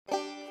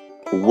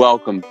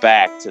Welcome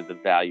back to the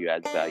Value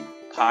Adds Value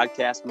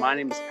podcast. My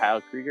name is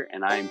Kyle Krieger,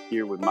 and I am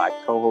here with my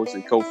co-host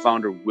and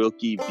co-founder,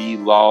 Wilkie V.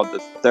 Law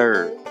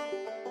III.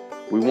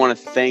 We want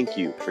to thank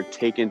you for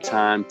taking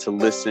time to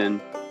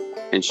listen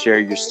and share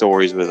your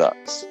stories with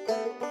us.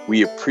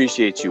 We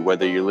appreciate you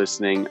whether you're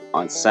listening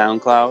on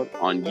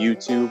SoundCloud, on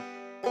YouTube,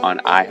 on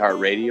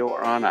iHeartRadio,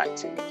 or on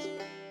iTunes.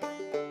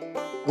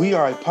 We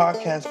are a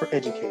podcast for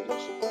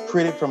educators,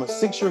 created from a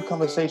 6-year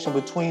conversation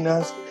between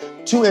us,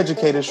 two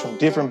educators from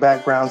different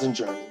backgrounds and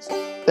journeys,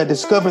 that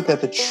discovered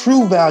that the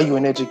true value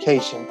in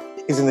education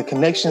is in the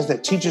connections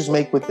that teachers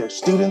make with their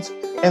students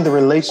and the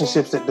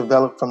relationships that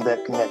develop from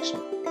that connection.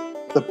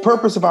 The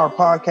purpose of our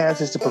podcast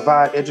is to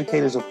provide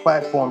educators a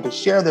platform to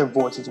share their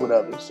voices with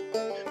others,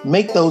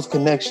 make those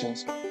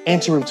connections,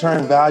 and to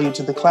return value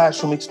to the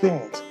classroom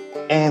experience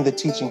and the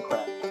teaching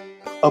craft.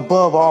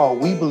 Above all,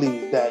 we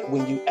believe that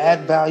when you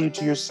add value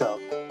to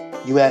yourself,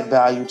 you add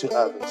value to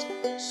others.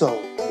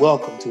 So,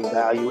 welcome to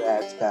Value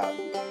Adds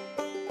Value.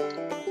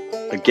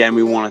 Again,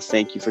 we want to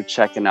thank you for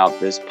checking out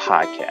this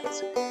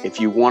podcast. If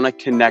you want to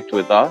connect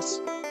with us,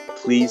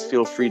 please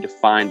feel free to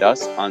find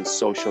us on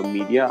social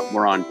media.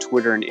 We're on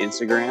Twitter and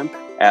Instagram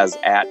as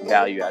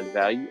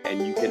 @ValueAddValue,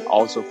 and you can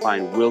also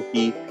find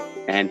Wilkie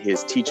and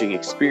his teaching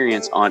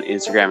experience on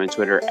Instagram and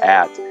Twitter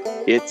at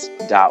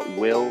its.will.law.iii.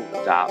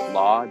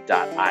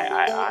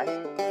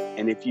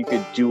 And if you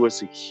could do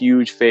us a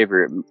huge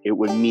favor, it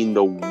would mean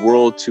the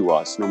world to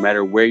us, no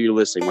matter where you're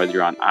listening, whether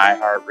you're on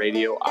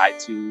iHeartRadio,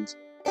 iTunes,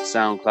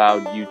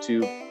 SoundCloud,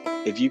 YouTube.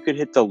 If you could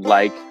hit the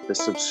like, the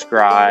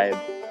subscribe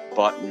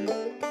button,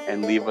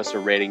 and leave us a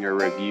rating or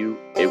review,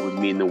 it would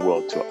mean the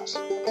world to us.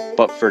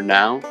 But for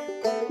now,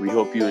 we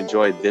hope you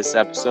enjoyed this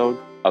episode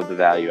of the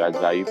Value Adds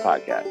Value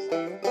podcast.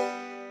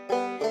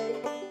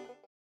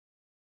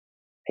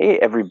 Hey,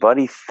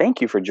 everybody. Thank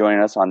you for joining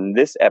us on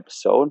this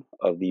episode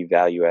of the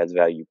Value Adds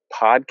Value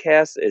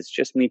podcast. It's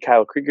just me,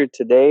 Kyle Krieger,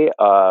 today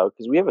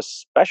because we have a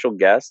special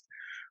guest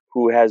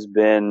who has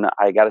been,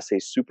 I got to say,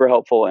 super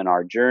helpful in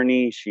our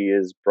journey. She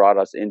has brought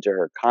us into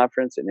her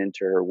conference and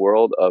into her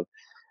world of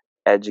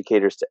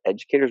educators to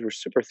educators. We're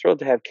super thrilled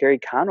to have Carrie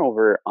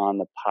Conover on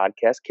the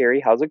podcast.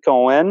 Carrie, how's it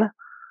going?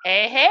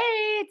 Hey,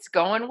 it's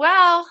going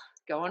well.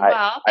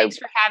 Thanks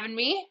for having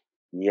me.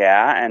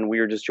 Yeah, and we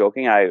were just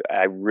joking. I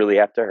really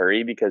have to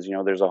hurry because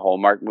there's a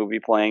Hallmark movie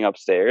playing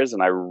upstairs,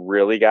 and I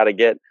really got to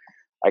get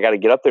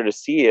up there to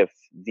see if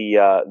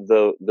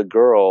the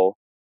girl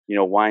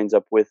winds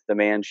up with the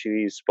man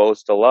she's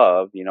supposed to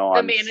love. The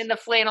man in the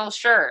flannel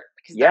shirt,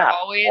 because they're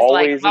always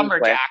like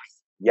lumberjacks.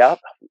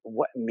 Yep.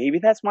 Maybe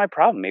that's my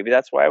problem. Maybe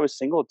that's why I was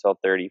single till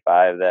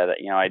 35. That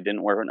I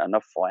didn't wear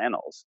enough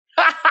flannels.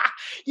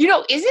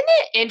 Isn't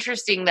it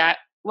interesting that?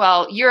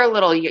 Well, you're a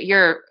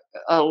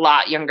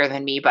lot younger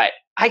than me, but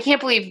I can't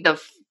believe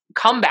the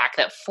comeback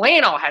that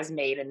flannel has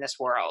made in this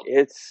world.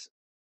 It's,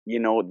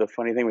 the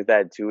funny thing with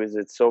that too is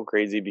it's so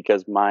crazy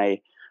because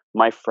my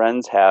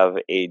friends have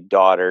a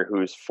daughter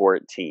who's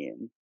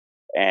 14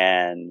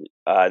 and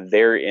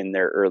they're in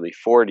their early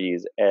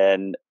 40s.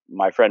 And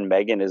my friend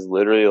Megan is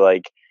literally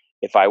like,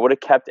 if I would have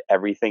kept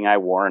everything I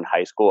wore in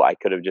high school, I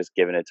could have just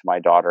given it to my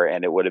daughter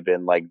and it would have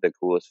been like the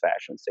coolest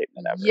fashion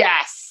statement ever.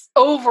 Yes.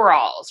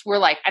 Overalls were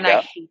like, and I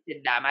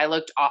hated them. I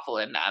looked awful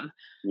in them.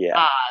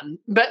 Yeah.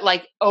 But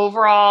like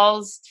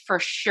overalls for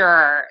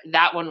sure,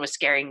 that one was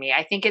scaring me.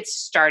 I think it's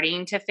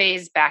starting to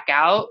phase back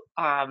out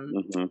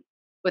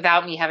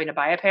without me having to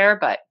buy a pair.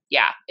 But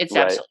yeah, it's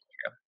absolutely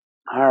true.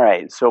 All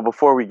right. So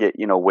before we get,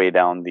 way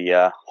down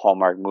the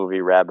Hallmark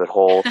movie rabbit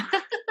hole,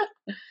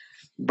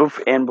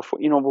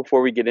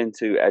 before we get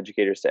into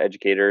educators to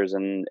educators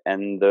and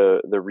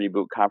the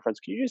Reboot conference,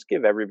 can you just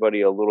give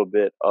everybody a little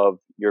bit of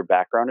your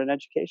background in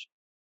education?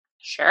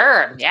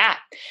 Sure. Yeah.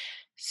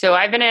 So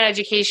I've been in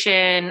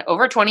education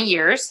over 20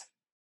 years,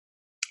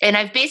 and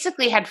I've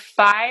basically had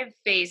 5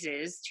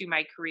 phases to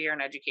my career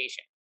in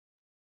education.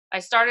 I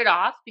started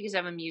off because I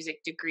have a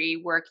music degree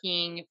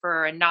working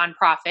for a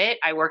nonprofit.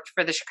 I worked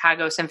for the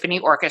Chicago Symphony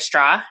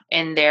Orchestra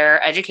in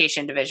their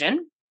education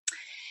division.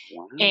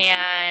 Wow.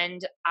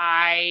 And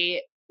I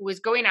was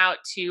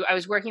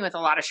working with a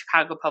lot of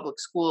Chicago public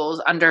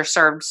schools,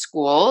 underserved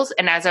schools.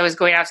 And as I was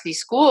going out to these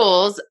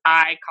schools,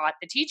 I caught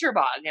the teacher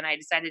bug and I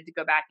decided to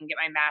go back and get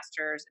my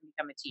master's and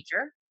become a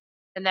teacher.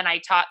 And then I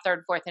taught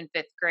 3rd, 4th, and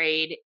 5th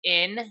grade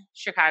in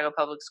Chicago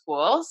public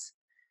schools.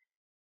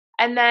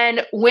 And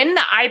then when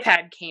the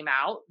iPad came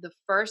out, the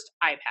first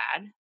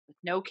iPad with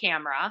no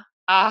camera,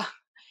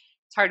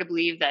 it's hard to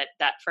believe that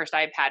first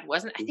iPad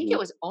wasn't, I think it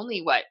was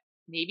only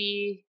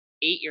maybe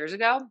 8 years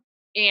ago.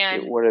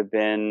 And it would have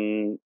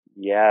been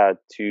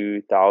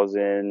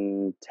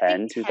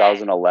 2010,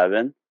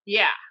 2011.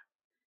 Yeah.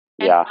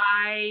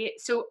 And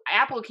so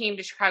Apple came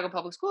to Chicago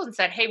Public Schools and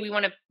said, hey, we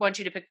want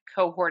you to pick a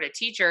cohort of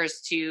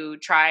teachers to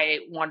try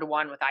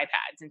one-to-one with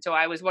iPads. And so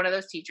I was one of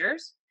those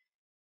teachers.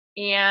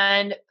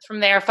 And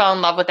from there, fell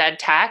in love with ed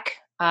tech.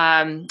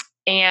 And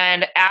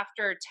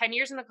after 10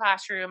 years in the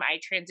classroom, I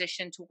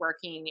transitioned to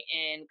working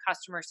in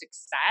customer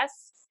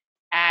success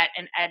at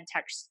an ed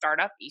tech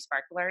startup,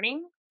 eSpark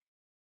Learning.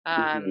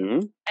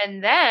 And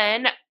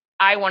then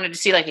I wanted to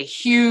see like a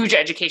huge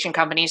education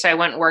company. So I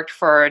went and worked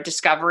for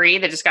Discovery,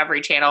 the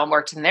Discovery Channel, and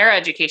worked in their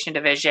education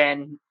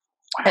division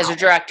as a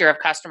director of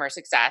customer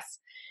success,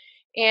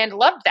 and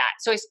loved that.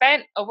 So I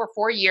spent over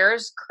 4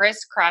 years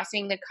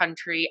crisscrossing the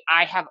country.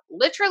 I have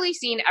literally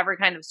seen every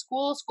kind of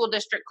school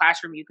district,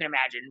 classroom you can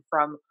imagine,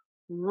 from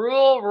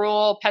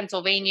rural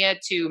Pennsylvania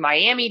to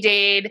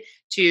Miami-Dade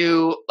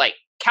to like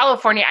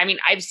California. I mean,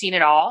 I've seen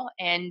it all.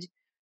 And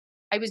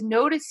I was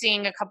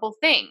noticing a couple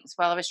things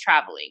while I was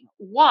traveling.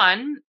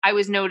 One, I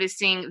was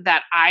noticing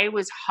that I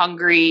was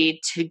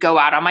hungry to go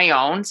out on my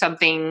own.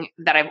 Something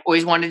that I've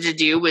always wanted to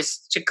do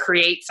was to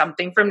create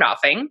something from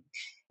nothing.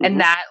 And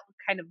that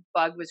kind of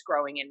bug was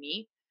growing in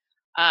me.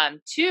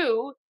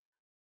 Two,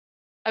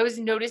 I was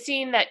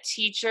noticing that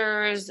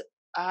teachers,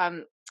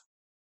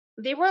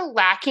 they were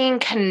lacking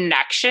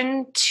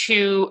connection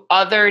to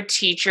other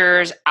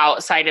teachers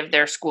outside of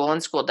their school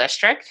and school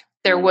district.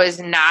 There was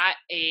not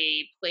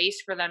a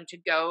place for them to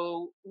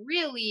go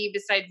really,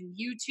 besides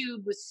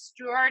YouTube was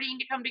starting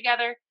to come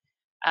together.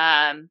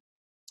 And,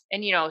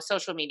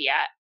 social media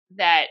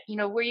that,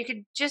 where you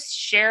could just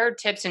share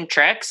tips and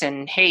tricks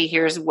and, hey,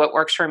 here's what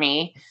works for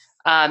me.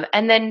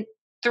 And then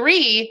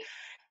three,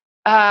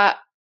 I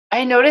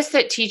noticed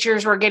that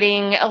teachers were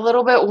getting a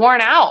little bit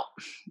worn out,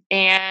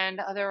 and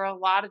there were a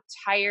lot of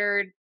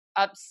tired,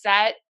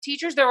 upset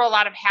teachers. There were a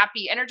lot of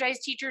happy,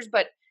 energized teachers,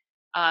 but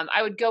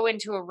I would go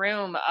into a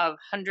room of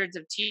hundreds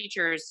of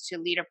teachers to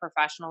lead a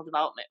professional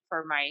development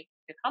for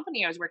the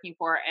company I was working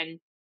for, and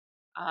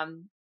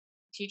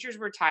teachers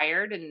were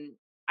tired, and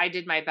I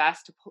did my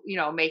best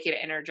to, make it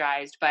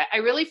energized. But I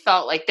really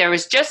felt like there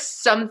was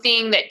just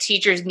something that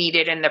teachers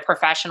needed in the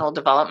professional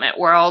development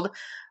world.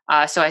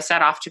 So I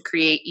set off to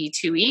create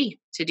E2E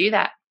to do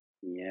that.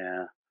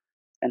 Yeah.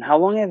 And how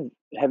long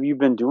have you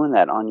been doing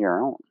that on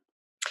your own?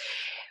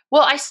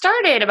 Well, I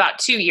started about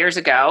 2 years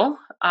ago,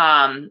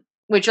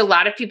 which a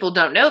lot of people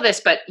don't know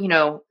this, but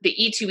the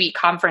E2E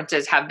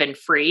conferences have been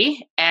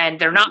free, and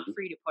they're not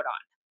free to put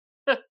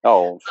on.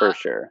 Oh, for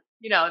sure.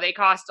 They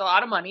cost a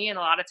lot of money and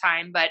a lot of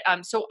time. But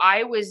so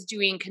I was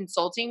doing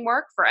consulting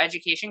work for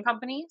education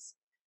companies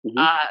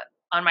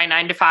on my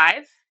 9 to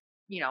 5.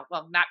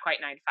 Well, not quite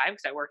 9 to 5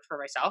 because I worked for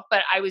myself,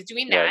 but I was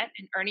doing that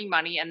and earning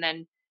money and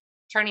then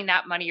turning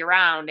that money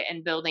around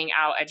and building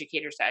out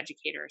educators to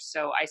educators.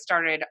 So I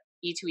started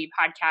E2E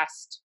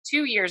podcast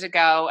 2 years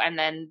ago, and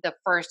then the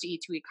first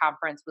E2E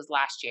conference was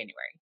last January.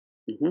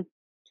 Mm-hmm.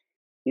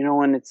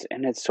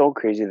 And it's so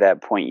crazy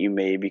that point you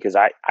made, because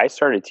I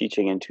started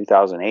teaching in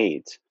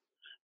 2008,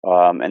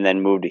 and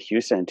then moved to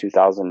Houston in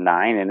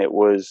 2009, and it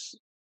was,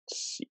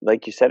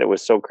 like you said, it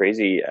was so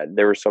crazy.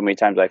 There were so many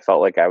times I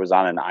felt like I was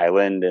on an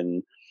island,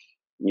 and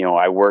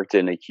I worked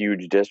in a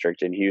huge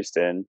district in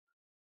Houston,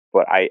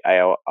 but I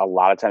a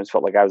lot of times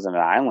felt like I was on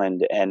an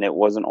island. And it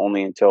wasn't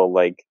only until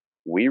like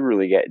we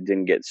really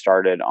didn't get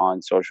started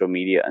on social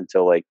media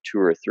until like 2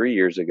 or 3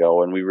 years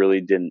ago, and we really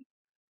didn't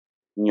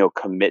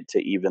commit to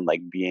even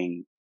like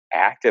being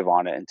active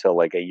on it until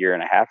like a year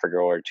and a half ago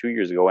or 2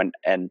 years ago.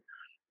 And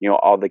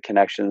all the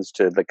connections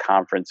to the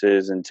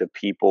conferences and to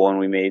people, and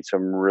we made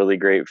some really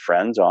great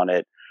friends on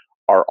it,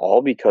 are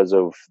all because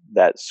of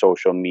that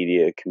social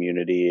media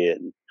community.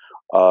 And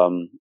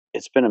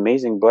it's been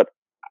amazing. But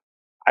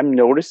I'm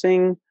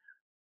noticing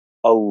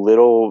a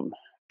little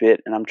bit,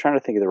 and I'm trying to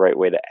think of the right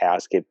way to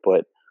ask it,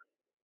 but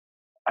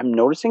I'm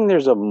noticing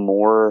there's a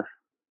more,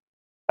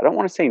 I don't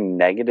want to say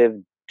negative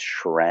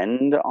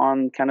trend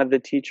on kind of the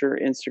teacher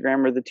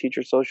Instagram or the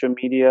teacher social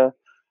media.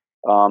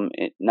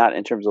 Not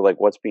in terms of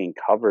like what's being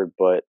covered,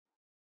 but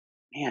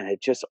man,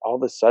 it just all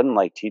of a sudden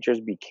like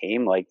teachers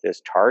became like this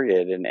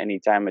target. And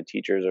anytime a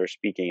teachers are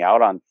speaking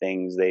out on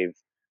things,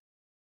 there's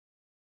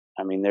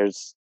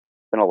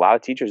been a lot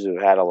of teachers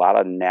who've had a lot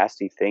of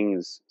nasty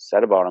things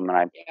said about them. And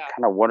I'm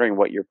kind of wondering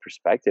what your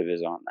perspective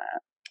is on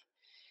that.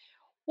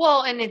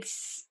 Well, and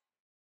it's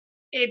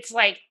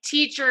like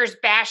teachers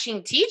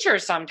bashing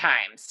teachers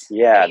sometimes.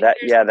 Yeah,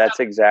 that's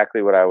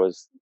exactly what I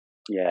was.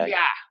 Yeah.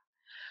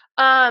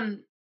 Yeah.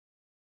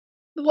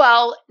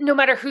 Well, no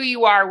matter who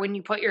you are, when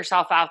you put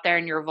yourself out there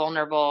and you're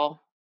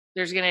vulnerable,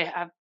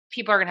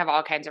 people are going to have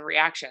all kinds of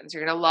reactions.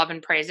 You're going to love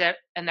and praise it,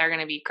 and they're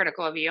going to be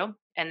critical of you,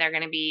 and they're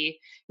going to be,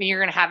 you're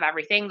going to have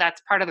everything.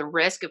 That's part of the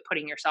risk of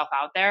putting yourself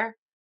out there.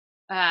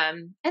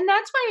 And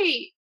that's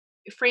why,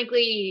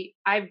 frankly,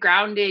 I've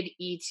grounded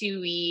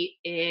E2E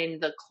in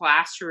the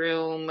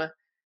classroom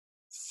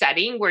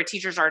setting where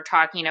teachers are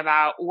talking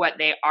about what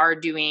they are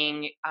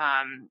doing,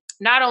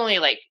 not only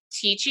like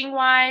teaching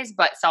wise,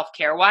 but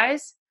self-care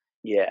wise.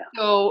 Yeah.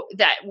 So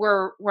that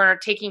we're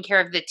taking care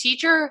of the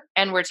teacher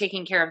and we're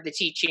taking care of the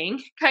teaching,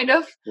 kind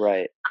of.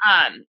 Right.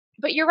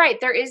 But you're right.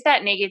 There is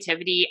that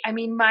negativity.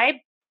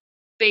 My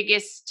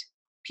biggest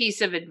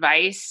piece of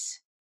advice,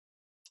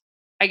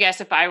 I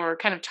guess, if I were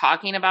kind of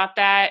talking about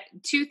that,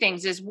 two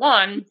things is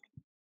one,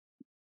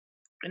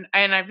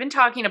 and I've been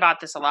talking about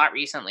this a lot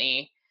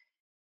recently.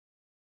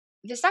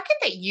 The second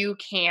that you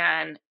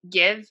can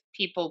give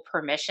people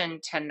permission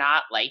to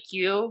not like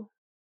you,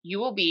 you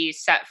will be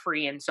set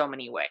free in so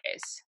many ways.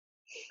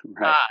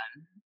 Right.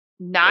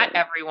 Not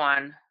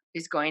everyone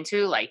is going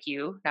to like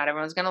you. Not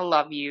everyone's going to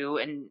love you,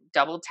 and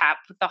double tap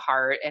with the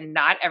heart. And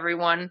not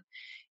everyone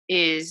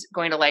is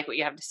going to like what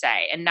you have to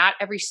say. And not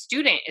every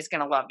student is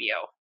going to love you.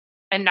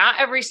 And not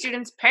every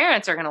student's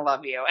parents are going to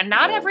love you. And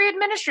not Right. every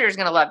administrator is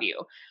going to love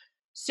you.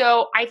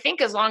 So I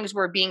think as long as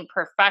we're being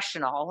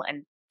professional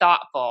and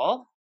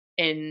thoughtful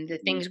in the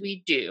things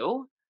we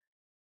do,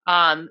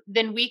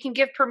 then we can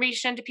give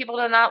permission to people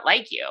to not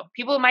like you.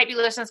 People might be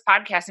listening to this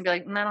podcast and be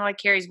like, I don't like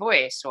Carrie's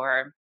voice,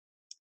 or,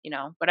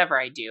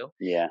 whatever I do.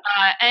 Yeah.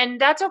 And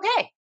that's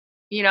okay.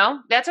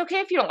 That's okay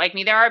if you don't like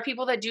me. There are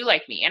people that do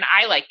like me, and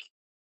I like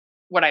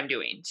what I'm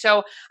doing.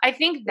 So I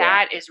think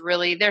that is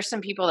really, there's some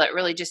people that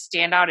really just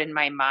stand out in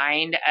my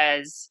mind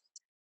as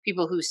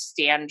people who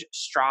stand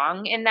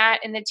strong in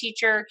the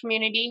teacher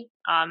community.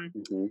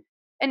 Mm-hmm.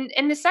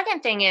 And the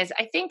second thing is,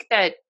 I think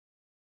that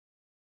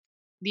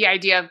the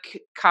idea of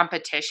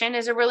competition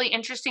is a really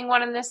interesting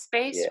one in this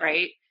space,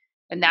 right?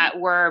 And that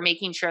we're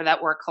making sure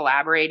that we're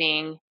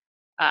collaborating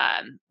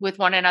with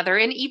one another,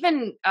 and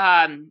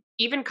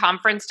even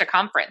conference to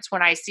conference.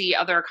 When I see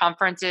other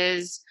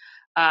conferences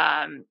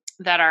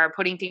that are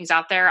putting things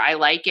out there, I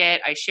like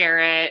it. I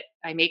share it.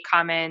 I make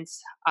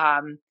comments.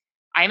 I'm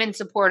in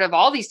support of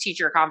all these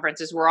teacher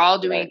conferences. We're all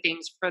doing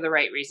things for the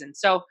right reason.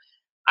 So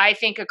I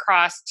think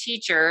across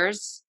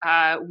teachers,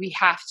 we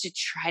have to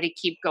try to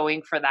keep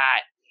going for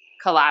that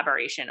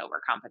collaboration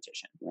over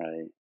competition.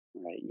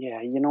 Right. Yeah.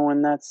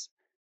 And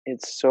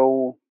it's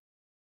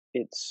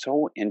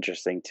so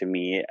interesting to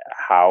me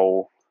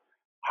how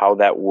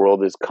that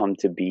world has come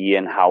to be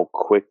and how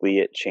quickly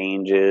it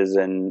changes.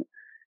 And,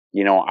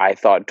 I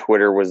thought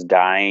Twitter was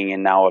dying,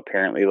 and now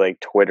apparently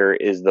like Twitter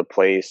is the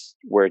place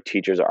where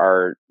teachers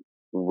are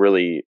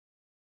really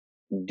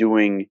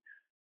doing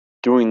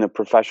the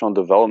professional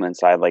development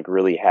side, like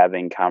really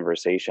having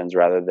conversations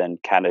rather than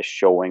kind of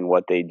showing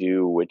what they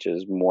do, which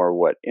is more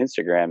what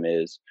Instagram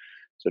is.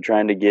 So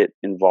trying to get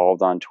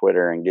involved on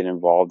Twitter and get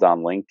involved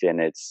on LinkedIn,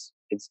 it's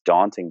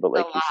daunting, but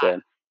like you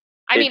said,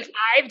 I mean,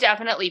 I've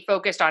definitely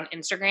focused on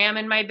Instagram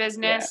in my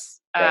business.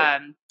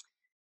 Right.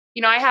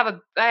 I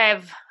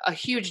have a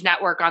huge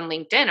network on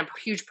LinkedIn, a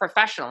huge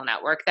professional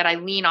network that I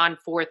lean on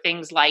for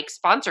things like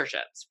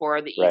sponsorships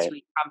for the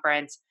E-Suite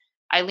conference.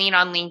 I lean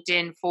on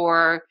LinkedIn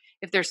for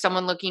if there's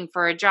someone looking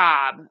for a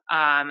job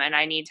and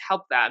I need to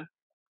help them.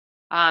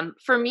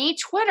 For me,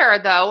 Twitter,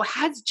 though,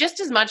 has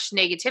just as much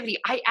negativity.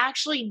 I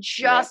actually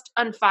just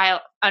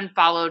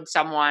unfollowed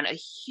someone, a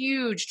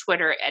huge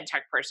Twitter ed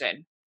tech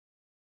person.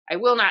 I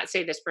will not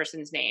say this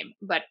person's name,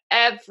 but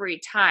every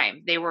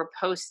time they were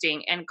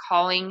posting and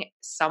calling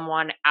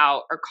someone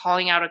out, or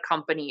calling out a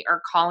company,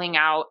 or calling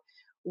out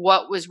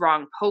what was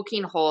wrong,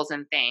 poking holes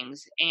in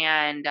things.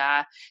 And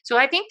so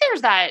I think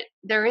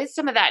there is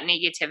some of that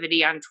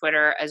negativity on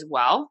Twitter as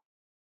well.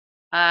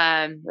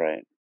 And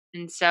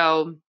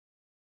so,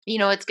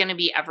 it's going to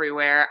be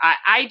everywhere.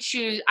 I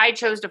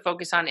chose to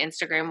focus on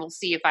Instagram. We'll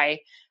see if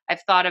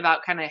I've thought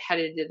about kind of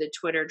headed to the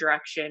Twitter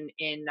direction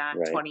in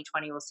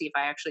 2020. We'll see if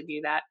I actually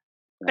do that.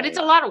 But it's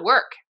a lot of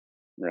work.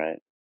 Right.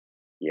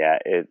 Yeah,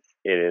 it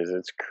is.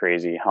 It's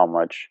crazy how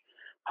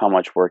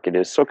much work it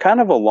is. So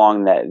kind of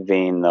along that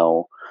vein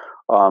though,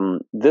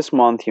 this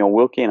month,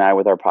 Wilkie and I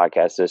with our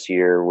podcast this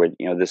year, with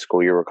this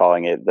school year, we're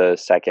calling it the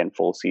second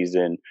full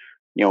season.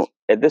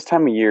 At this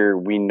time of year,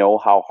 we know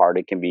how hard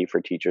it can be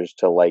for teachers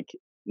to like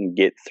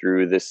get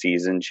through the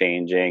season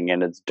changing,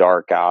 and it's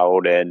dark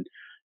out, and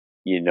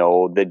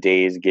the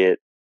days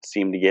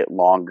seem to get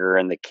longer,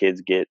 and the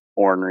kids get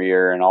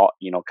ornerier, and all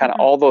kind of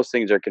all those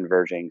things are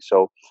converging.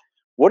 So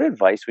what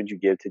advice would you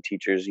give to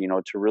teachers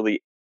to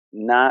really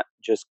not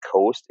just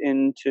coast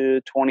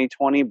into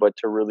 2020, but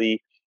to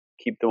really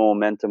keep the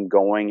momentum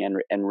going,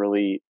 and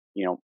really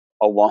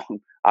along,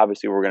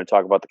 obviously we're going to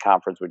talk about the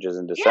conference, which is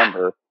in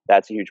December.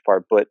 That's a huge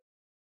part, but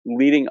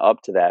leading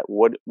up to that,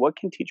 what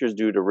can teachers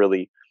do to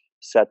really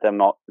set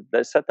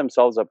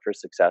themselves up for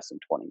success in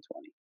 2020?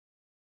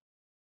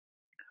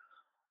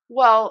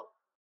 Well,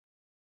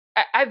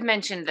 I've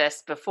mentioned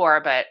this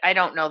before, but I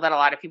don't know that a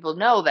lot of people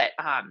know that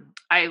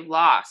I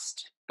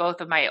lost both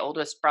of my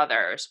oldest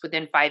brothers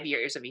within 5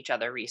 years of each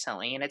other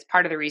recently. And it's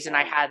part of the reason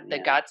I had the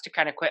guts to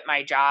kind of quit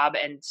my job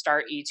and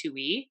start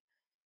E2E.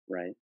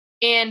 Right.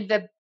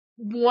 And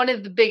one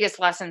of the biggest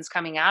lessons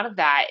coming out of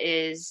that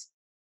is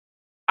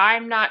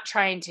I'm not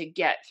trying to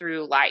get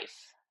through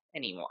life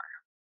anymore.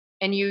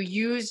 And you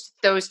used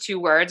those two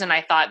words, and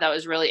I thought that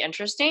was really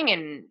interesting.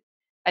 And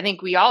I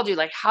think we all do.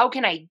 Like, how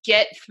can I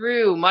get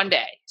through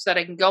Monday so that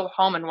I can go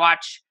home and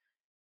watch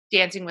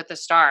Dancing with the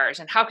Stars?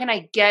 And how can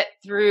I get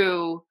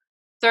through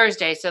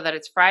Thursday so that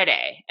it's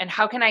Friday? And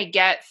how can I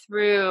get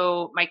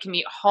through my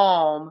commute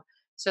home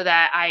so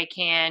that I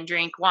can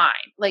drink wine?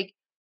 Like,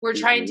 we're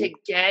trying to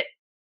get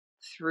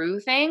through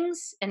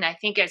things. And I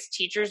think as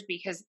teachers,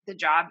 because the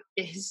job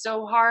is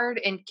so hard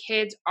and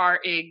kids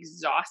are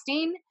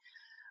exhausting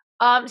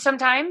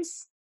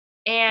sometimes.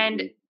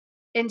 And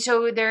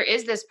so there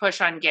is this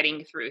push on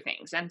getting through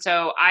things. And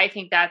so I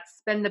think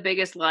that's been the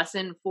biggest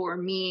lesson for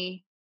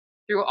me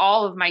through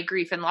all of my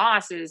grief and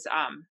loss is,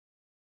 I'm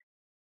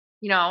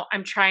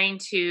trying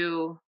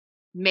to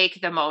make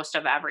the most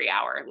of every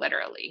hour,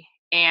 literally.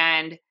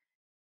 And,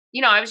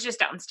 I was just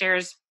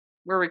downstairs.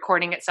 We're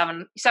recording at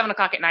 7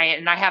 o'clock at night,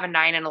 and I have a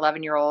 9 and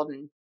 11-year-old,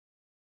 and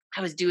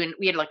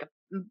we had like a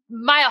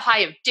mile high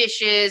of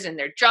dishes, and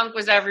their junk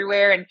was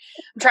everywhere. And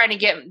I'm trying to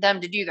get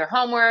them to do their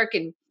homework.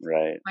 And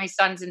Right. my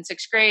son's in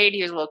 6th grade.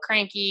 He was a little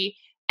cranky.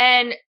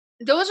 And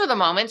those are the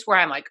moments where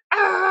I'm like,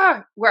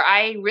 where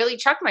I really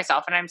chuck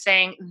myself, and I'm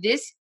saying,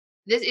 this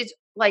is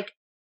like,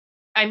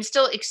 I'm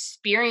still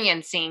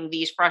experiencing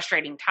these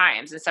frustrating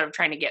times instead of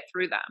trying to get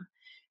through them.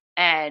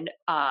 And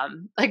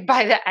like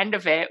by the end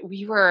of it,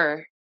 we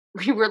were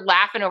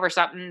laughing over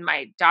something.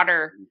 My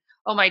daughter,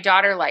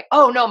 like,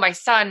 oh no, my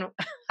son,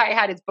 I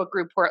had his book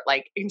report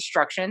like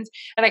instructions,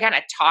 and I kind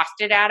of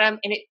tossed it at him,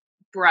 and it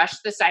brushed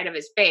the side of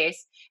his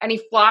face, and he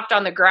flopped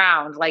on the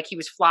ground like he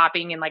was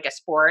flopping in like a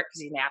sport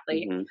because he's an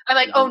athlete. Mm-hmm. I'm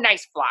like, oh,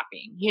 nice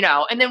flopping,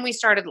 and then we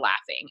started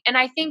laughing. And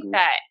I think Mm-hmm.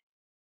 that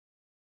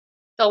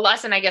the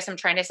lesson I guess I'm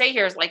trying to say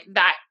here is like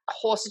that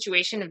whole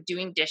situation of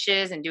doing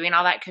dishes and doing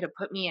all that could have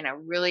put me in a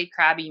really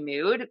crabby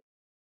mood.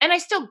 And I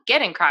still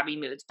get in crabby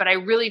moods, but I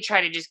really try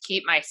to just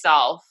keep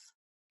myself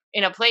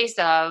in a place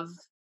of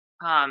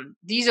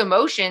these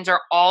emotions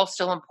are all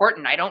still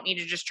important. I don't need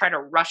to just try to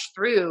rush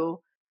through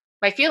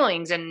my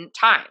feelings and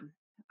time.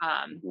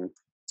 Mm-hmm.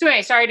 So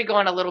anyway, sorry to go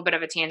on a little bit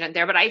of a tangent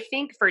there, but I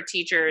think for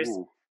teachers,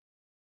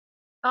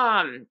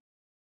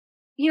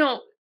 you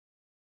know,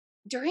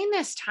 during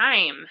this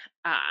time,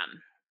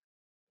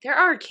 there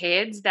are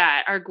kids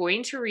that are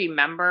going to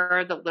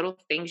remember the little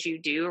things you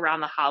do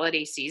around the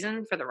holiday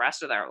season for the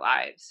rest of their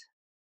lives.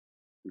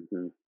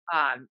 Mm-hmm.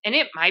 And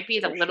it might be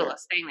the For sure.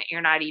 littlest thing that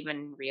you're not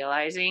even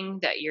realizing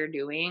that you're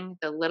doing,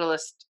 the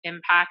littlest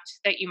impact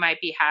that you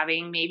might be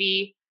having.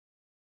 Maybe,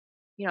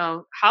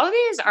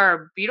 holidays are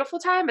a beautiful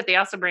time, but they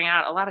also bring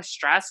out a lot of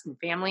stress in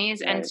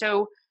families. And Right.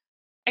 so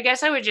I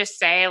guess I would just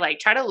say, like,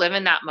 try to live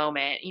in that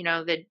moment,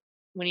 that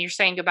when you're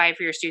saying goodbye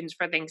for your students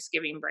for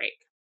Thanksgiving break,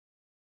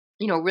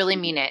 really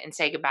Mm-hmm. mean it and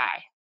say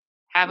goodbye.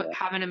 Have Yeah.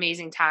 have an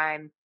amazing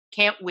time.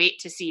 Can't wait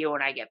to see you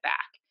when I get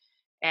back.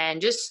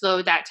 And just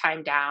slow that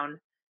time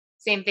down.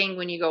 Same thing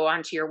when you go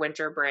on to your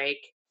winter break.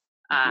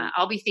 Mm-hmm.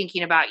 I'll be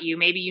thinking about you.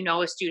 Maybe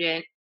a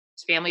student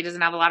whose family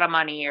doesn't have a lot of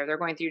money, or they're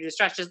going through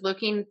distress. Just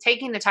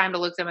taking the time to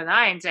look them in the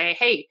eye and say,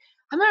 "Hey,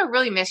 I'm gonna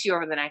really miss you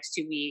over the next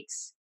 2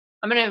 weeks.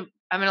 I'm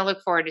gonna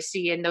look forward to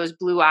seeing those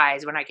blue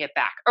eyes when I get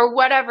back," or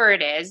whatever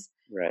it is.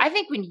 Right. I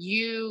think when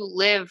you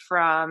live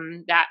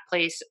from that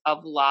place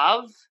of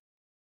love,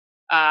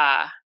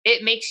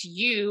 it makes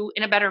you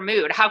in a better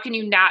mood. How can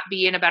you not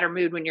be in a better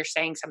mood when you're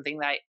saying something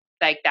like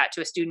that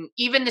to a student,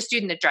 even the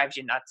student that drives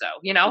you nuts?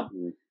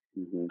 Mm-hmm.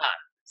 Mm-hmm.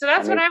 So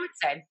that's And what it, I would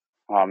say.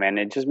 oh man,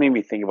 it just made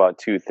me think about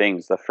two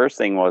things. The first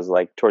thing was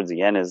like towards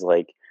the end is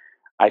like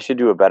I should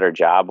do a better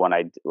job when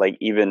like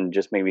even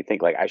just made me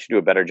think like I should do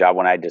a better job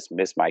when I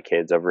dismiss my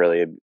kids of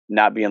really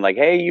not being like,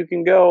 hey, you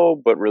can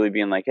go, but really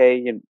being like,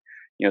 hey,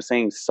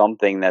 saying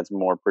something that's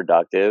more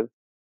productive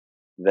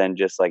than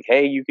just like,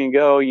 hey, you can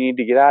go, you need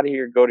to get out of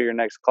here, go to your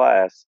next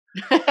class.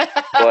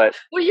 But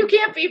Well, you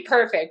can't be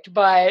perfect,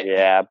 but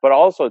yeah, but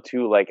also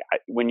too, like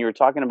when you were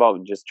talking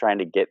about just trying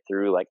to get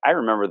through, like I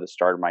remember the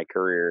start of my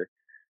career,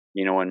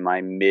 in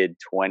my mid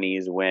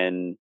 20s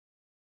when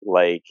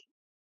like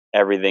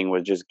everything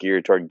was just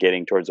geared toward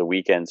getting towards the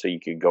weekend so you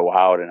could go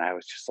out. And I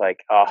was just like,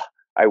 oh,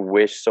 I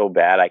wish so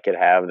bad I could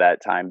have that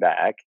time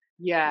back.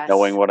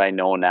 Knowing yes. what I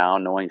know now,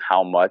 knowing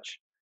how much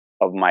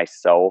of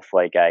myself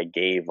like I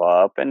gave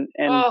up and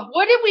Oh,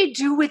 what did we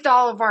do with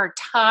all of our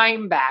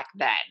time back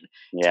then?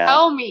 yeah,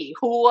 Tell me,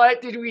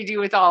 what did we do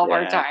with all of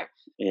our yeah, time?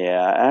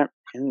 yeah.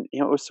 And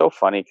it was so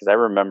funny because I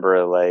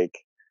remember like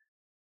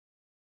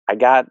I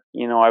got,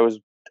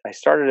 I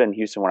started in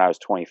Houston when I was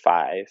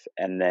 25,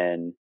 and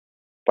then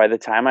by the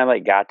time I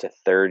like got to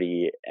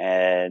 30,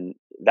 and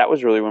that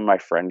was really when my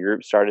friend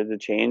group started to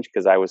change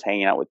because I was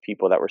hanging out with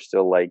people that were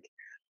still like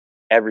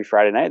every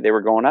Friday night they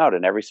were going out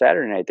and every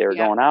Saturday night they were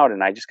Yeah. going out,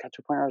 and I just got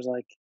to a point where I was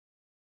like,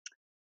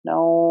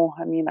 no,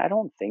 I mean, I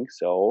don't think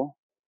so.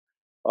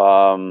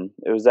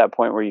 It was that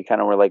point where you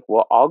kind of were like,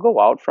 well, I'll go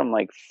out from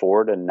like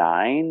 4 to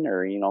 9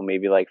 or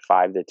maybe like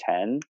 5 to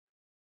 10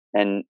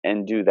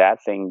 and do that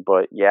thing.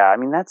 But yeah, I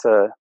mean, that's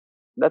a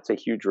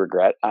huge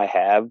regret I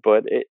have,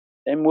 but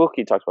and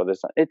Wilkie talks about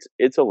this.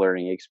 It's a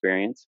learning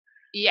experience.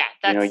 Yeah,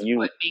 You know, that's you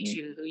what makes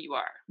you who you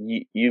are.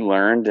 you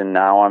learned, and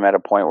now I'm at a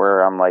point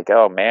where I'm like,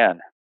 oh man,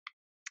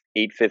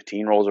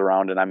 8:15 rolls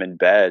around and I'm in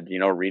bed,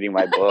 reading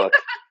my book.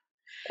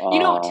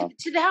 Uh,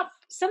 To that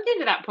something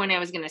to that point I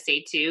was gonna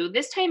say too,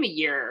 this time of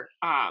year,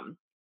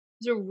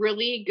 is a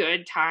really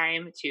good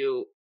time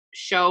to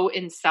show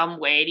in some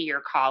way to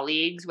your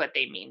colleagues what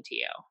they mean to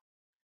you.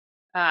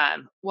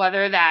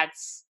 Whether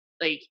that's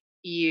like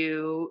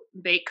you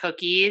bake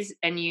cookies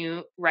and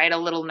you write a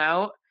little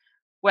note,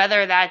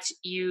 whether that's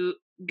you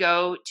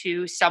go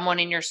to someone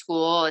in your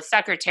school, a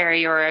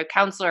secretary or a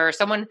counselor or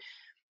someone,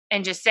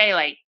 and just say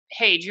like,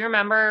 "Hey, do you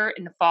remember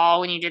in the fall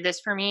when you did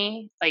this for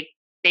me? Like,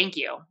 thank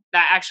you.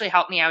 That actually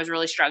helped me. I was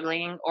really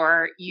struggling."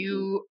 Or mhm,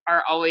 you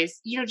are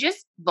always,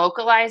 just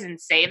vocalize and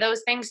say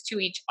those things to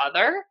each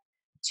other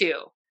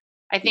too.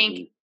 I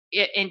think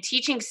in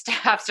teaching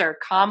staffs are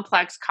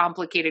complex,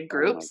 complicated Oh my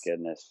groups,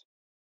 goodness.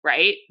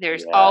 right?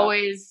 There's Yeah.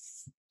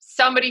 always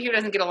somebody who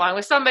doesn't get along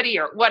with somebody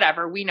or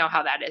whatever. We know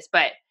how that is.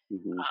 But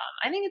hmm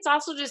I think it's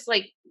also just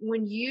like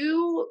when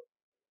you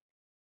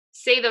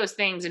say those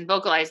things and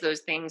vocalize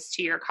those things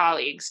to your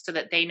colleagues so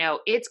that they know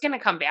it's going to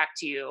come back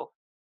to you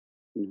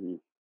hmm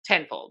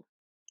tenfold.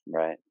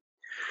 Right.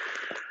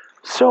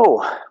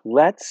 So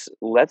let's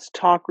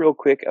talk real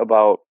quick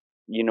about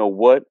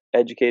what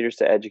educators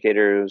to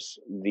educators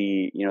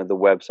the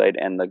website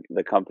and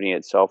the company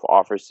itself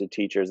offers to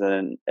teachers,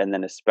 and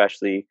then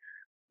especially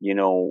you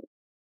know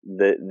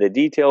the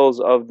details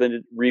of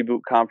the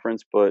reboot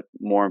conference, but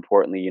more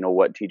importantly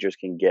what teachers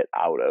can get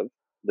out of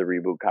the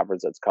reboot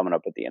conference that's coming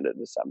up at the end of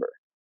December.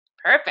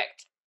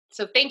 Perfect.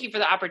 So thank you for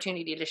the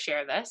opportunity to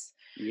share this.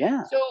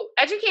 Yeah. So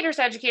Educators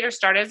to Educators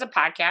started as a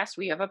podcast.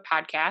 We have a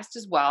podcast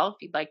as well, if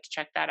you'd like to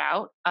check that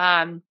out.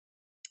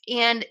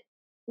 And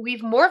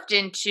we've morphed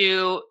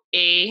into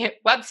a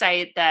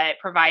website that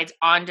provides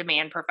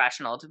on-demand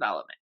professional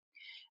development.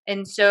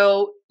 And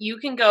so you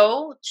can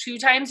go 2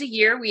 times a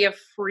year. We have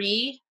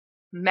free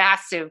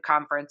massive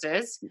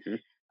conferences. hmm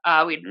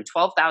We had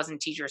 12,000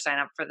 teachers sign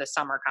up for the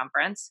summer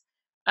conference.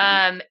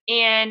 hmm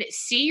And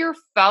see your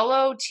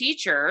fellow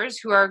teachers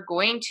who are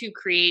going to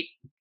create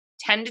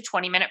 10 to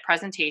 20-minute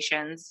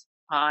presentations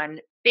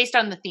based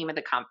on the theme of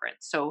the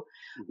conference. So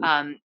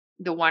hmm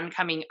the one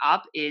coming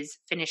up is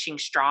finishing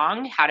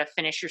strong, how to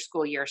finish your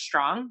school year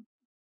strong,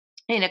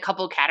 in a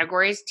couple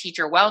categories: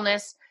 teacher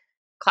wellness,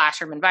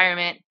 classroom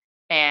environment,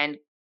 and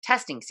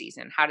testing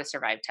season, how to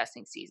survive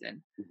testing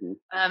season. hmm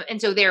And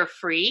so they're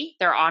free,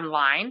 they're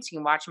online, so you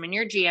can watch them in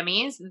your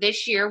jammies.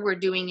 This year we're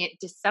doing it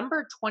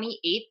December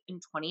 28th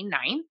and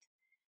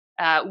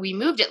 29th. We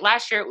moved it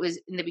last year. It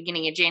was in the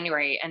beginning of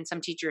January, and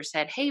some teachers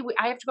said, "Hey,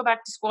 I have to go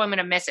back to school. I'm going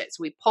to miss it."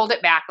 So we pulled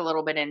it back a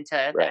little bit into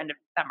the Right. end of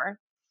December.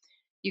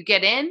 You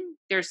get in,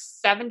 there's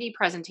 70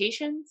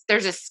 presentations.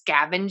 There's a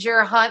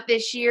scavenger hunt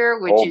this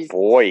year, which Oh is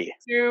boy.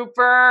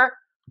 super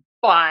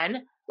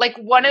fun. Like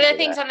one of the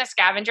Remember things that. on the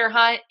scavenger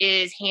hunt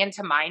is Hand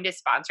to Mind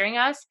is sponsoring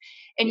us.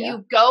 And Yeah.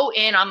 you go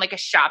in on like a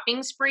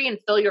shopping spree and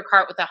fill your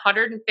cart with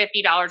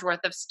 $150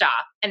 worth of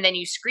stuff. And then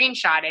you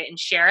screenshot it and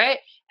share it.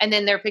 And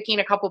then they're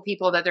picking a couple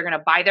people that they're going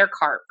to buy their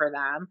cart for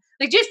them.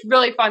 Like just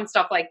really fun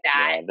stuff like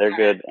that. Yeah, they're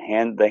good.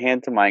 The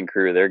Hand to Mind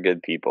crew, they're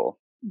good people.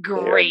 They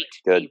are Great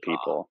good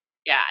people.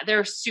 Yeah,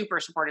 they're super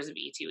supporters of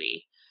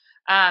E2E.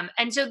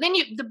 And so then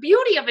the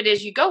beauty of it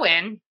is you go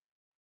in,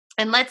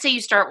 and let's say you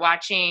start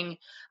watching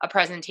a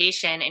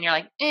presentation and you're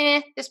like,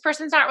 this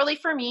person's not really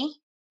for me,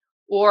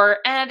 or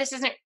this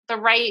isn't the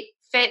right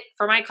fit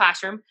for my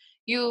classroom.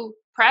 You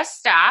press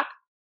stop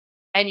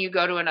and you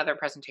go to another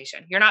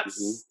presentation. You're not hmm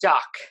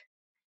stuck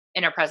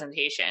in a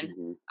presentation.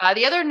 hmm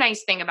The other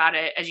nice thing about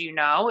it, as you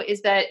know,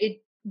 is that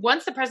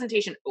once the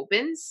presentation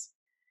opens,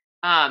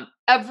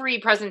 every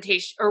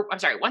presentation, or I'm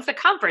sorry, once the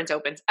conference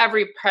opens,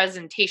 every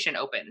presentation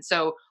opens.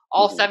 So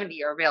all hmm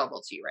 70 are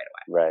available to you right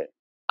away. Right.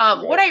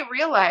 What Right. I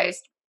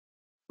realized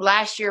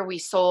last year, we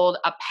sold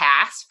a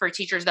pass for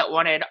teachers that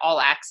wanted all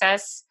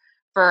access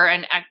for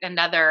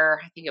another,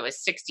 I think it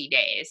was 60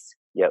 days.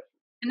 Yep.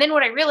 And then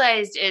what I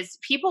realized is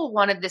people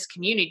wanted this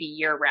community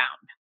year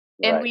round.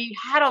 And Right. we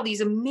had all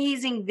these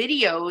amazing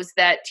videos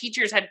that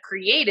teachers had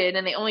created,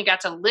 and they only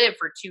got to live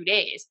for 2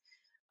 days.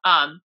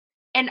 Um,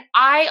 and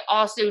I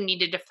also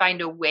needed to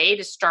find a way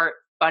to start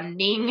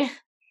funding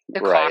the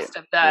Right. cost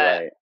of the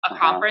Right.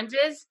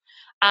 conferences.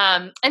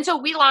 And so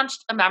we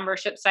launched a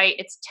membership site.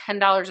 It's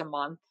 $10 a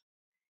month.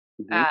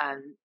 hmm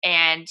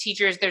And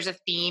teachers, there's a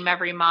theme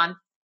every month.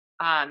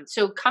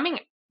 So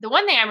the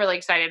one thing I'm really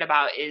excited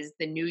about is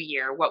the new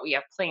year, what we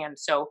have planned.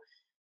 So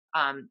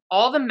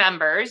all the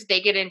members,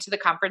 they get into the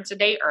conference a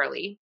day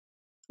early.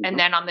 And hmm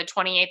then on the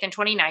 28th and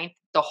 29th,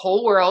 the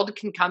whole world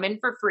can come in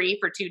for free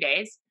for 2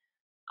 days.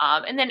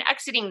 And then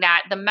exiting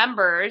that, the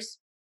members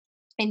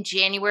in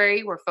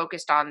January, we're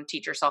focused on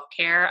teacher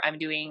self-care. I'm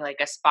doing like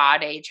a spa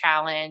day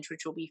challenge,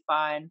 which will be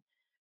fun.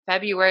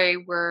 February,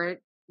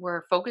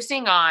 we're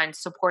focusing on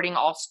supporting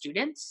all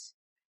students.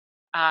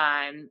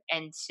 And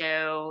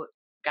so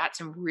got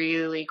some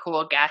really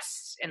cool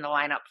guests in the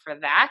lineup for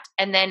that.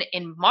 And then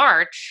in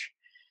March,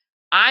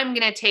 I'm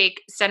going to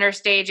take center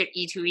stage at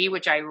E2E,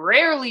 which I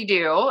rarely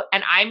do.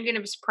 And I'm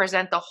going to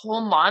present the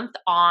whole month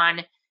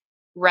on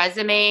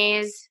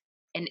resumes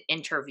and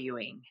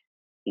interviewing,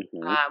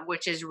 hmm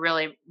which is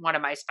really one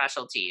of my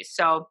specialties.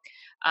 So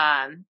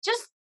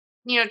just,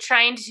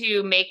 trying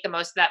to make the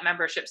most of that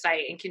membership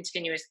site and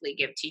continuously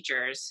give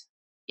teachers,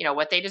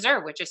 what they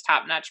deserve, which is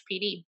top-notch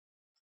PD.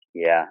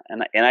 Yeah,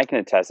 and I can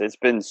attest. It's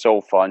been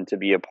so fun to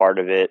be a part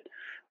of it,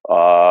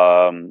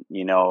 and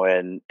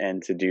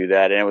to do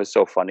that. And it was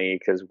so funny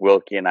because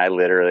Wilkie and I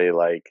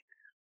literally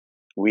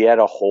we had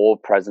a whole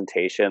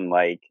presentation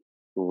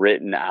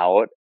written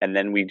out, and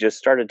then we just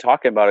started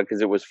talking about it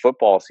because it was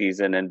football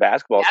season and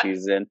basketball Yep.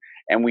 season,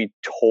 and we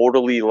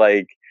totally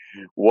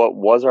what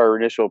was our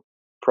initial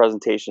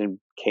presentation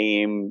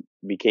became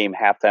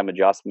halftime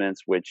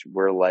adjustments, which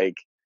were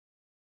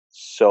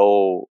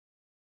so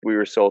we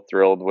were so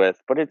thrilled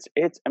with. But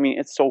I mean,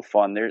 it's so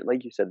fun. There,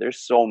 like you said, there's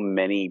so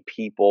many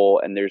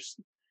people, and there's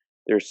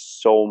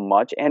so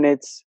much, and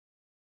it's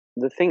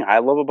the thing I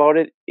love about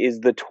it is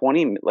the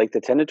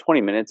 10 to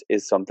 20 minutes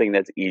is something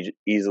that's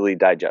easily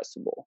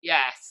digestible.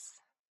 Yes.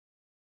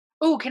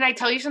 Oh, can I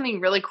tell you something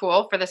really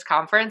cool for this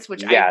conference,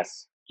 which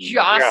Yes. I just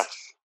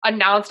Yes.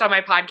 announced on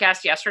my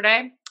podcast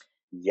yesterday?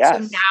 Yes.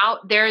 So now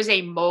there is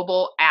a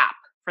mobile app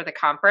for the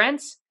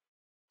conference.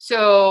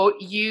 So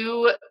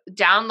you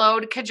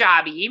download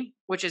Kajabi,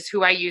 which is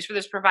who I use for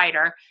this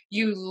provider.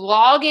 You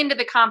log into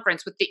the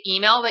conference with the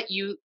email that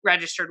you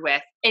registered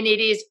with, and it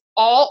is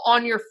all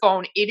on your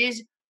phone. It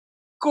is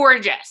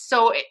gorgeous.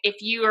 So if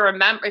you're a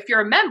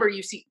member,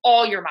 you see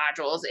all your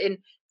modules. And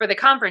for the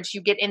conference,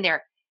 you get in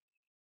there.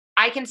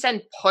 I can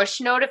send push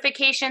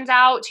notifications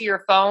out to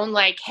your phone,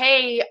 like,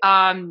 hey,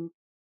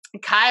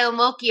 Kyle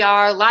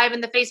Mulkiar live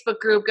in the Facebook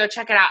group. Go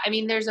check it out. I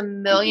mean, there's a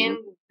million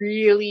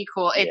really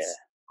cool. It's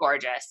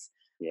gorgeous.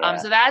 Yeah.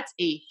 So that's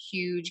a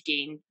huge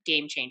game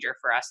changer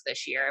for us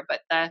this year.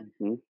 But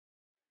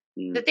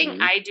the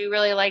thing I do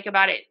really like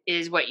about it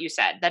is what you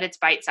said, that it's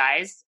bite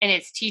sized and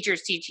it's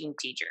teachers teaching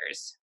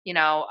teachers.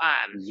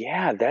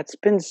 Yeah, that's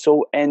been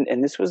so,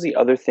 and this was the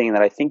other thing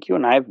that I think you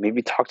and I have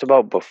maybe talked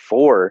about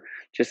before,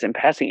 just in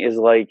passing, is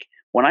like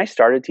when I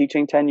started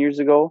teaching 10 years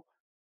ago,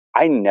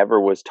 I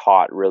never was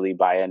taught really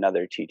by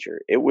another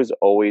teacher. It was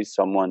always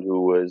someone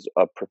who was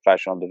a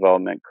professional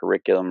development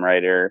curriculum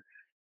writer,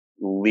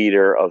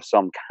 leader of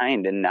some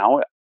kind. And now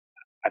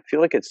I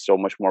feel like it's so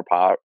much more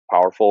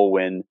powerful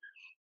when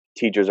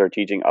teachers are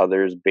teaching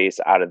others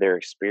based out of their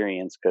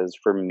experience. Because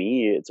for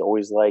me, it's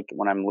always like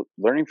when I'm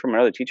learning from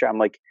another teacher, I'm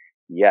like,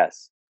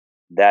 yes,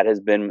 that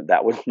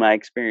was my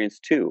experience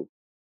too.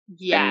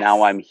 Yes. And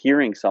now I'm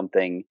hearing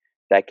something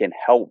that can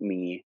help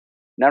me.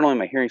 Not only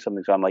am I hearing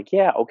something, so I'm like,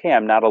 yeah, okay,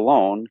 I'm not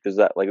alone, because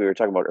that, like we were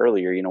talking about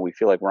earlier, we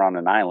feel like we're on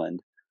an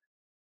island.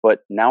 But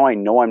now I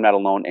know I'm not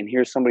alone, and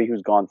here's somebody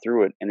who's gone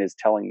through it and is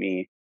telling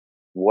me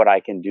what I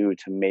can do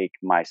to make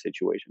my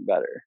situation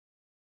better.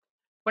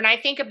 When I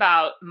think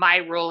about my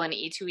role in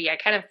E2E, I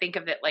kind of think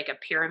of it like a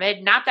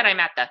pyramid. Not that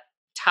I'm at the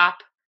top,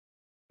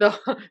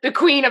 the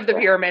queen of the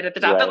pyramid at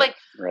the top, but like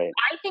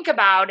I think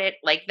about it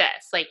like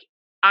this: like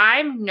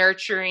I'm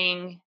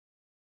nurturing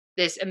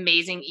this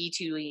amazing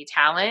E2E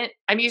talent.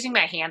 I'm using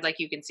my hands like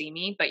you can see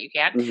me, but you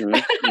can't.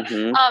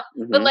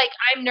 But like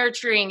I'm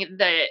nurturing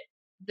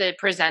the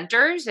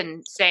presenters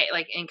and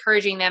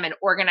encouraging them and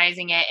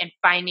organizing it and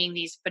finding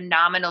these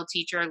phenomenal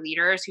teacher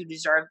leaders who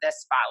deserve this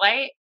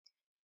spotlight.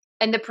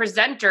 And the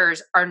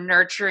presenters are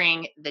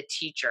nurturing the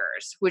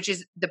teachers, which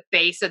is the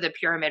base of the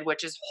pyramid,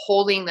 which is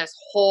holding this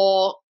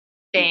whole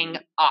thing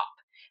up.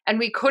 And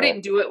we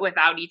couldn't do it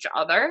without each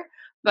other.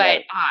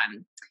 But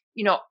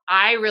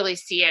I really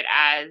see it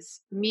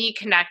as me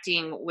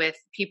connecting with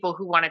people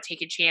who want to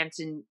take a chance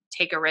and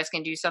take a risk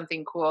and do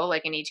something cool,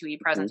 like an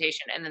E2E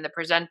presentation. And then the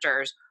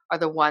presenters are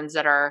the ones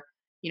that are,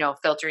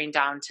 filtering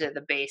down to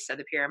the base of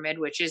the pyramid,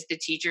 which is the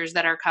teachers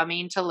that are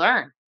coming to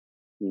learn.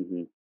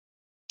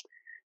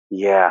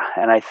 Yeah.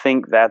 And I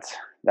think that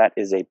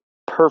is a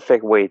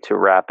perfect way to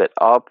wrap it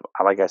up.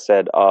 Like I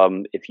said,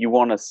 if you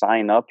want to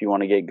sign up, you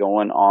want to get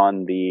going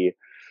on the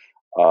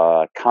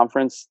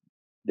conference,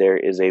 there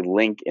is a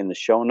link in the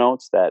show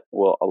notes that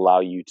will allow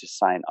you to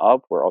sign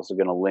up. We're also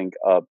going to link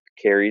up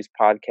Carrie's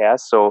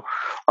podcast. So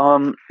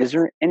is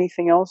there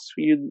anything else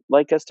you'd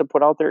like us to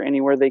put out there?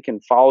 Anywhere they can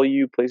follow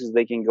you, places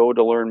they can go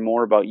to learn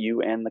more about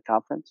you and the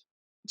conference?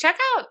 Check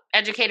out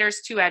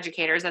Educators to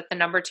Educators. That's the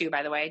number 2,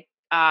 by the way.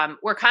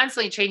 We're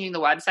constantly changing the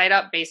website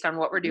up based on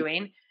what we're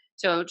doing.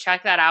 So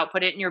check that out.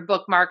 Put it in your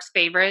bookmarks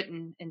favorite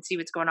and see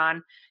what's going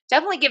on.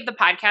 Definitely give the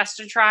podcast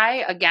a try.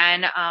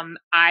 Again,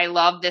 I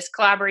love this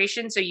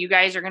collaboration. So you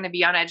guys are going to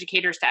be on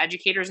Educators to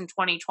Educators in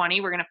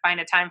 2020. We're going to find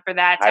a time for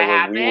that to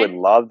happen. We would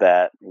love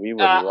that. We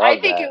would love that. I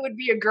think it would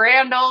be a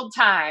grand old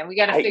time. We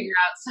got to figure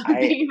out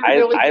something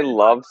really good. I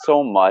love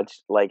so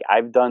much. Like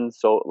I've done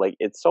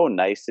it's so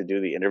nice to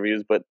do the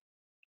interviews, but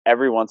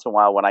every once in a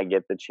while when I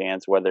get the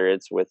chance, whether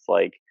it's with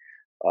like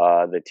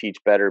the Teach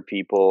Better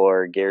people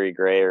or Gary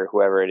Gray or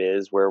whoever it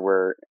is, where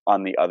we're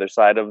on the other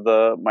side of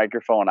the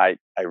microphone, I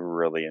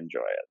really enjoy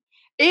it.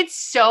 It's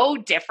so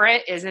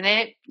different, isn't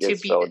it?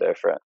 It's so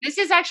different. This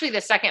is actually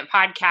the second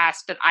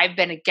podcast that I've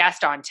been a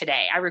guest on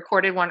today. I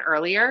recorded one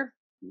earlier.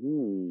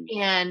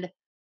 And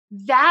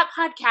that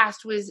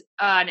podcast was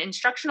an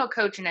instructional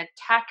coach and a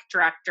tech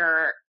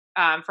director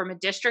from a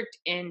district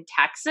in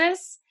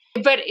Texas.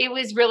 But it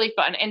was really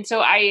fun. And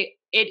so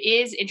it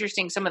is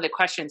interesting, some of the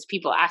questions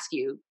people ask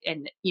you,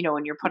 and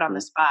when you're put on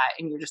the spot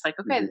and you're just like,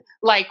 okay,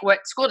 like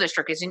what school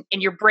district is,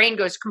 and your brain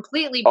goes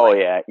completely blank. Oh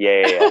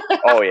yeah.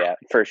 Oh yeah,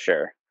 for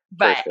sure.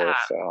 But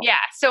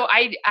so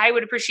I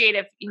would appreciate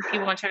if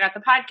people want to check out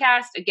the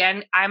podcast.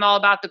 Again, I'm all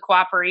about the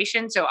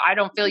cooperation, so I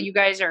don't feel you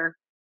guys are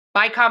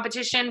my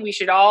competition. We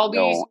should all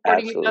be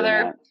supporting each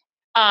other.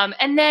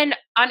 And then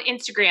on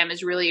Instagram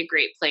is really a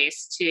great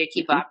place to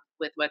keep up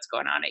with what's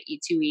going on at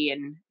E2E,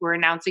 and we're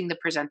announcing the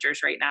presenters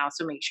right now.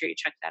 So make sure you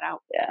check that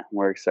out. Yeah,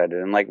 we're excited.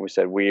 And like we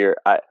said,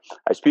 I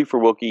speak for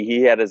Wilkie.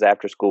 He had his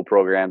after school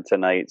program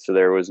tonight, so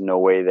there was no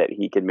way that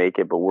he could make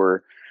it, but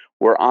we're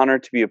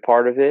honored to be a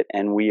part of it,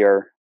 and we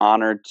are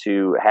honored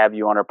to have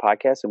you on our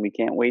podcast, and we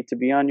can't wait to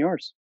be on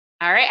yours.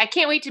 All right. I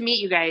can't wait to meet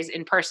you guys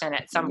in person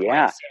at some point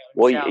soon.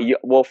 Well,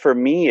 well, for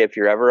me, if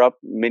you're ever up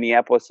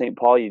Minneapolis, St.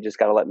 Paul, you just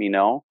got to let me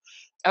know.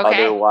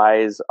 Okay.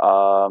 Otherwise,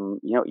 I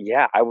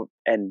would,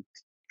 and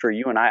for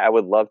you and I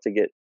would love to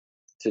get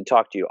to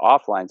talk to you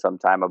offline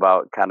sometime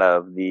about kind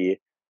of the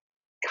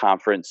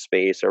conference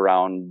space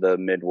around the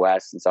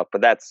Midwest and stuff.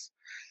 But that's,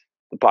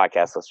 the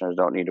podcast listeners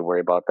don't need to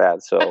worry about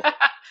that. So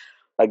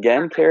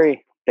again,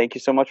 Carrie, thank you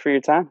so much for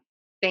your time.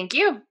 Thank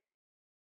you.